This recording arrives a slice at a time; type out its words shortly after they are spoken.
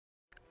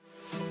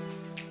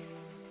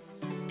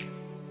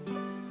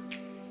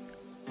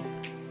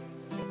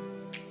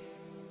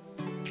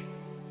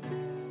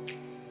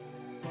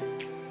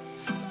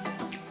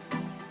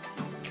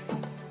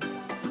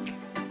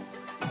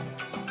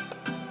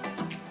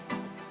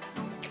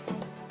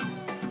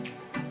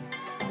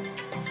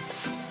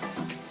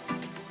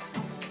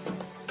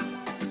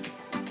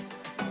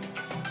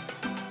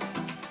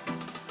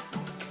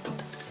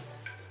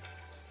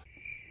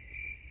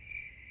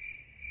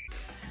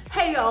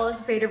Hey y'all, it's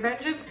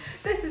VaderVengeance.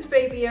 This is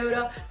Baby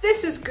Yoda.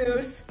 This is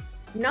Goose.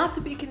 Not to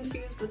be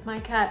confused with my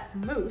cat,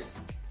 Moose.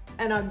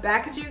 And I'm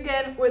back at you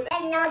again with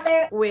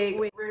another wig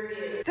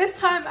review. This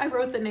time I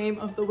wrote the name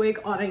of the wig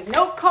on a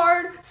note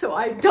card so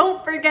I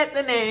don't forget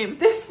the name.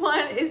 This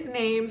one is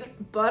named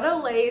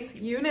Butta Lace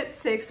Unit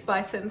 6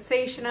 by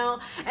Sensational.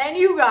 And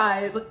you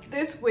guys,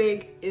 this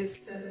wig is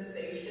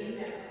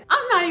sensational.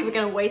 I'm not even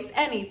gonna waste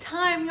any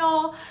time,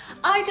 y'all.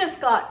 I just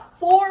got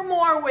 4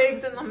 more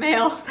wigs in the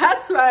mail.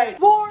 That's right,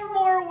 4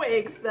 more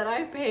wigs that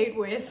I paid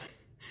with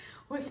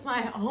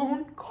my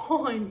own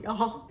coin,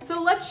 y'all.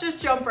 So let's just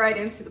jump right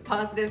into the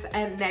positives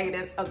and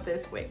negatives of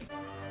this wig.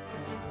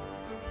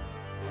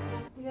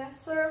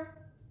 Yes, sir.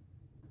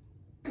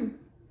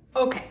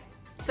 Okay,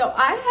 so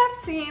I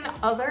have seen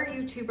other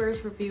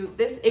YouTubers review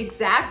this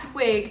exact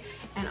wig,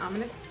 and I'm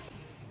gonna...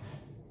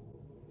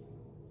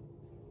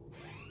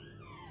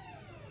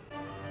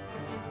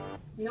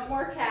 No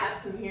more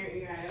cats in here,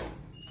 you guys.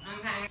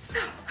 Okay. So,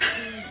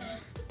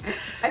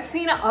 I've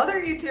seen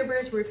other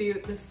YouTubers review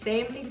the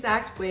same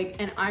exact wig,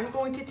 and I'm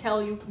going to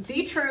tell you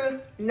the truth,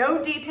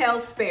 no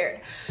details spared.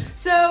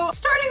 So,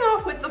 starting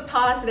off with the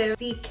positive,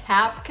 the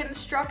cap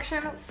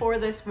construction for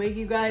this wig,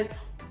 you guys,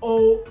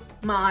 oh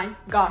my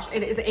gosh,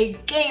 it is a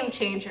game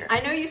changer. I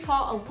know you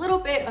saw a little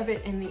bit of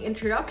it in the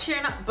introduction,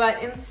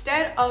 but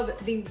instead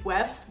of the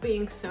wefts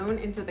being sewn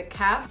into the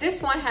cap,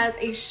 this one has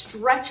a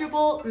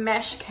stretchable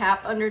mesh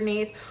cap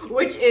underneath,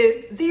 which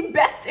is the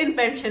best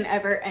invention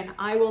ever, and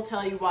I will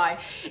tell you why.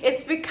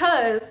 It's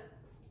because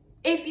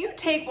if you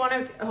take one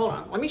of, hold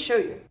on, let me show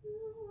you.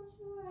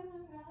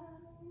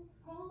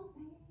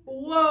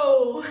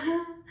 Whoa.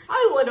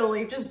 I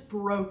literally just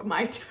broke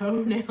my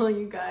toenail,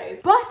 you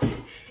guys. But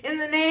in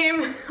the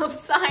name of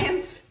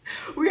science,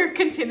 we're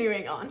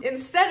continuing on.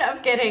 Instead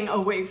of getting a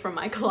wig from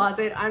my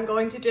closet, I'm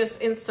going to just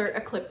insert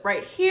a clip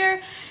right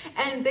here.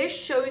 And this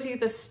shows you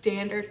the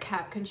standard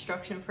cap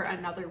construction for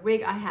another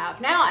wig I have.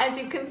 Now, as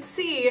you can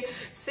see,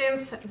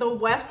 since the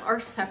wefts are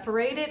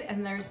separated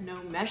and there's no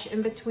mesh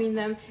in between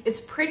them,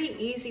 it's pretty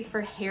easy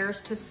for hairs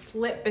to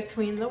slip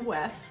between the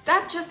wefts.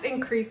 That just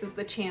increases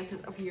the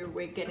chances of your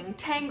wig getting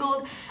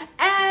tangled.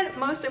 And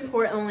most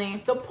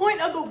importantly, the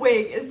point of the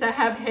wig is to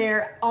have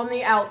hair on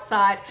the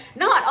outside,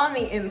 not on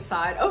the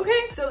inside.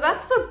 Okay, so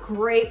that's the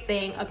great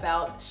thing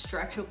about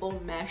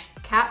stretchable mesh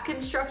cap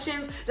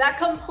constructions. That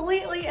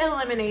completely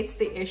eliminates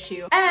the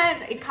issue,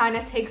 and it kind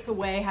of takes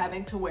away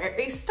having to wear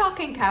a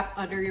stocking cap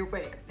under your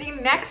wig. The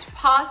next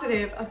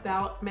positive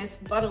about Miss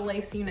Butta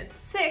Lace Unit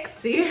 6,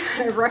 see,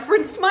 I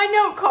referenced my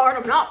note card.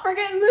 I'm not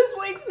forgetting this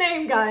wig's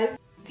name, guys.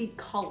 The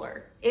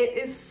color. It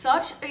is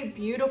such a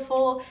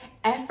beautiful,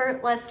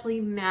 effortlessly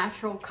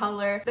natural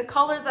color. The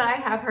color that I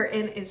have her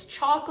in is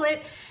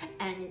chocolate,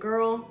 and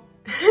girl,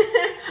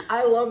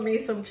 I love me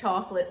some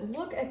chocolate.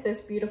 Look at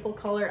this beautiful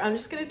color. I'm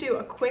just gonna do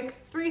a quick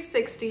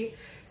 360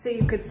 so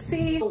you could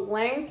see. The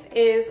length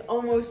is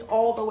almost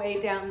all the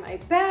way down my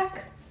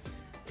back.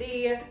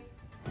 The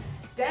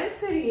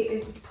density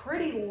is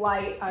pretty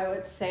light, I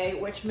would say,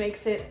 which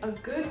makes it a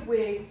good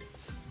wig.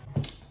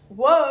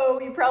 Whoa,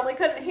 you probably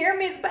couldn't hear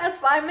me the past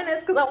 5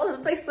 minutes because I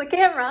wasn't facing the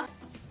camera.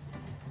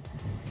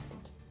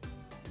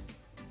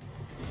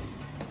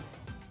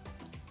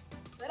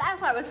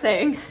 As I was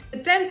saying, the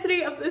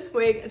density of this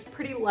wig is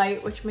pretty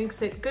light, which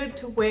makes it good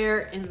to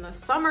wear in the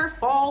summer,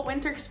 fall,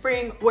 winter,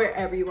 spring,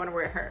 wherever you want to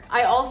wear her.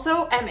 I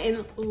also am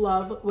in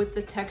love with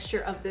the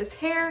texture of this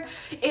hair.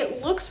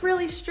 It looks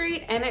really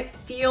straight and it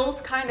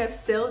feels kind of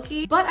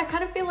silky, but I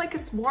kind of feel like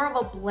it's more of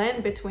a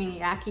blend between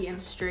yaki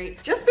and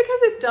straight, just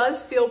because it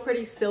does feel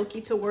pretty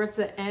silky towards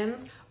the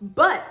ends,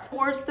 but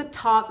towards the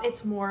top,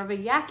 it's more of a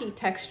yaki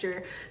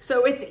texture.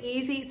 So it's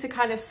easy to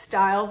kind of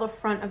style the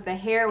front of the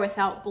hair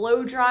without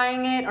blow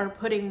drying it or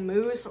putting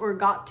mousse or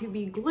got to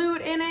be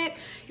glued in it.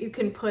 You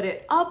can put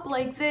it up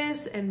like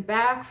this and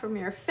back from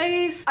your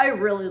face. I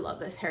really love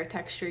this hair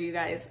texture, you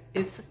guys.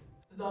 It's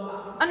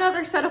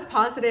another set of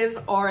positives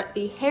are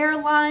the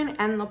hairline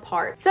and the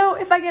part. So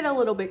if I get a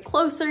little bit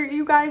closer,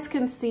 you guys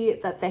can see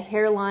that the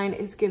hairline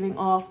is giving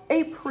off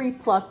a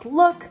pre-plucked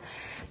look.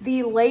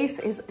 The lace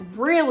is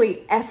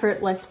really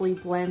effortlessly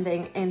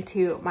blending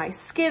into my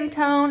skin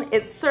tone.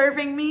 It's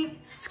serving me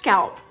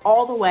scalp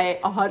all the way,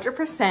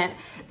 100%.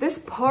 This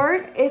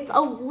part, it's a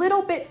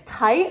little bit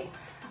tight,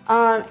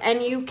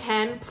 and you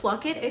can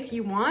pluck it if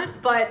you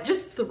want, but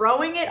just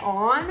throwing it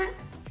on,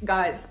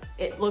 guys,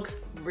 it looks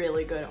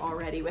really good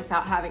already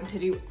without having to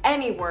do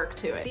any work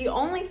to it. The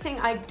only thing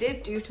I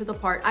did do to the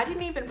part, I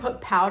didn't even put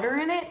powder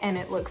in it, and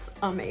it looks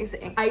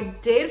amazing. I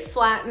did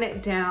flatten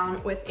it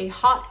down with a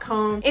hot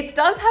comb. It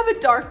does have a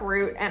dark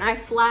root, and I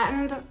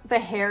flattened the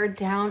hair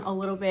down a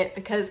little bit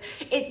because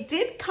it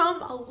did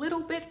come a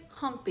little bit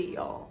humpy,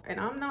 y'all. And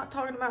I'm not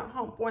talking about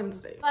Hump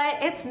Wednesday. But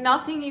it's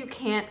nothing you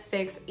can't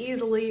fix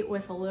easily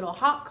with a little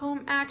hot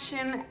comb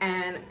action,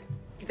 and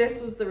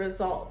this was the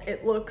result.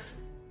 It looks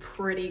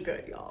pretty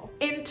good, y'all.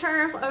 In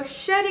terms of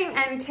shedding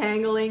and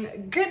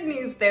tangling, good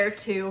news there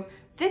too.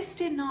 This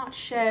did not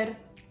shed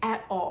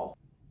at all.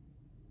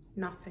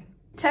 Nothing.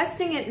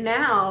 Testing it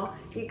now,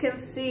 you can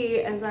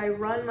see as I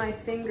run my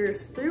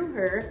fingers through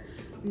her,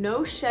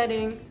 no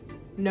shedding,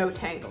 no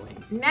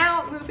tangling.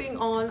 Now moving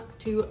on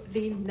to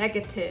the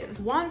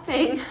negatives. One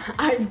thing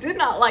I did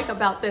not like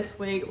about this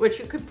wig, which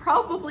you could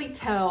probably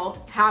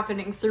tell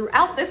happening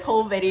throughout this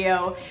whole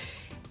video,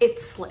 it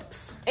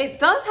slips. It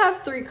does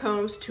have 3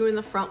 combs, 2 in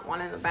the front,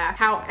 1 in the back.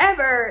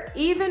 However,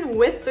 even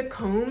with the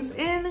combs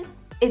in,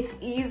 it's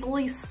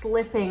easily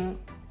slipping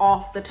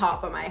off the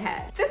top of my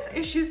head. This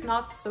issue's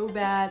not so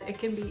bad. It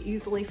can be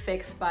easily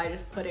fixed by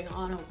just putting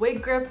on a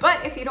wig grip,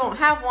 but if you don't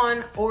have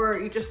one or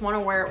you just want to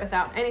wear it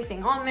without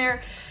anything on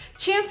there,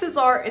 chances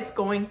are it's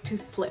going to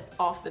slip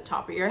off the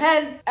top of your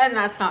head, and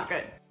that's not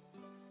good.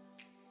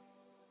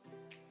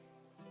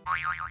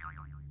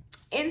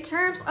 In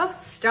terms of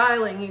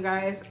styling, you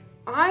guys,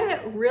 I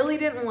really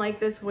didn't like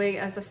this wig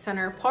as a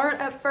center part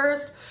at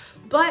first,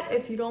 but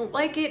if you don't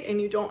like it and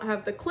you don't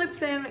have the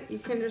clips in, you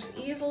can just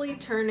easily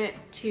turn it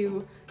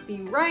to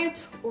the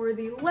right or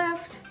the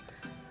left,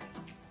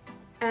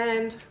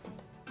 and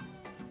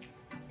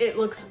it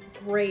looks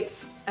great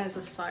as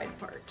a side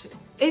part too.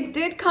 It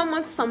did come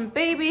with some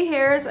baby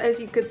hairs,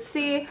 as you could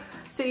see,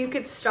 so you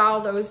could style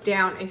those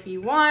down if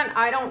you want.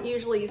 I don't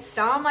usually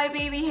style my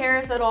baby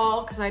hairs at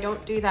all because I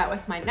don't do that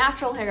with my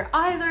natural hair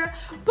either,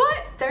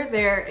 but they're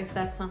there if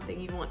that's something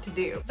you want to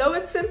do. Though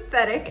it's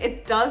synthetic,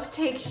 it does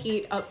take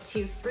heat up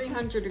to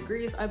 300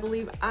 degrees, I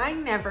believe. I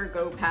never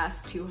go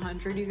past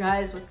 200, you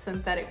guys, with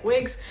synthetic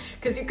wigs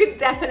because you could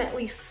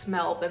definitely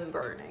smell them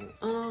burning.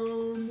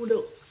 What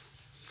else?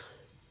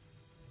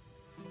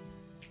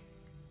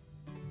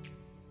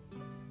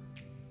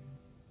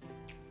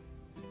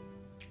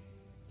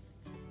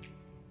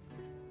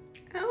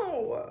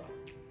 Ow.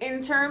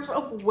 In terms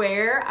of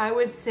wear, I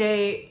would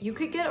say you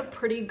could get a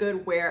pretty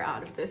good wear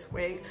out of this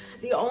wig.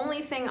 The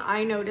only thing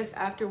I noticed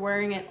after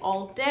wearing it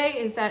all day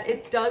is that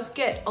it does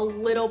get a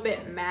little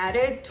bit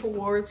matted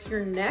towards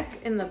your neck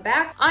in the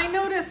back. I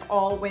notice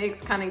all wigs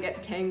kind of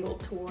get tangled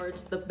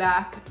towards the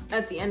back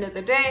at the end of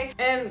the day.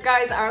 And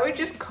guys, I would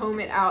just comb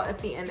it out at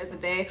the end of the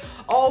day.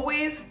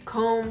 Always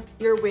comb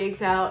your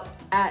wigs out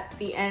at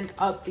the end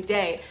of the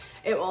day.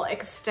 It will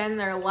extend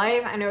their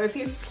life. I know if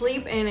you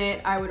sleep in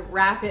it, I would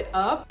wrap it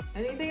up.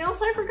 Anything else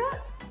I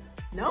forgot?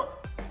 No?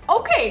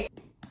 Okay.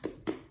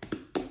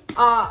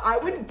 I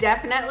would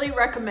definitely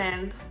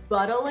recommend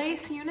Butta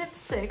Lace Unit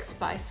 6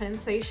 by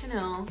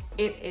Sensational.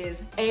 It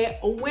is a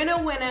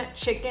winner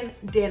chicken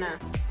dinner.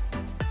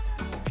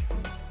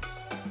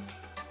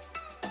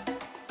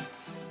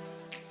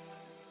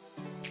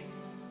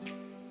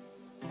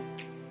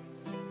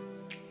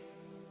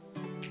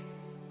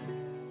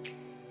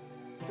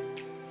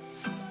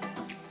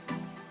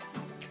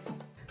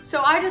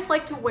 So I just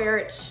like to wear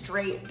it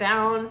straight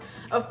down.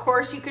 Of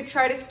course, you could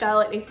try to style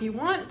it if you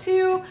want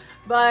to,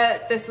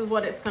 but this is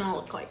what it's gonna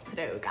look like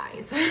today,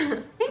 guys.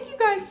 Thank you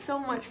guys so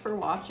much for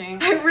watching.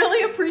 I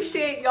really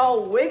appreciate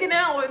y'all wigging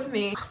out with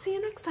me. I'll see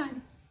you next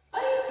time.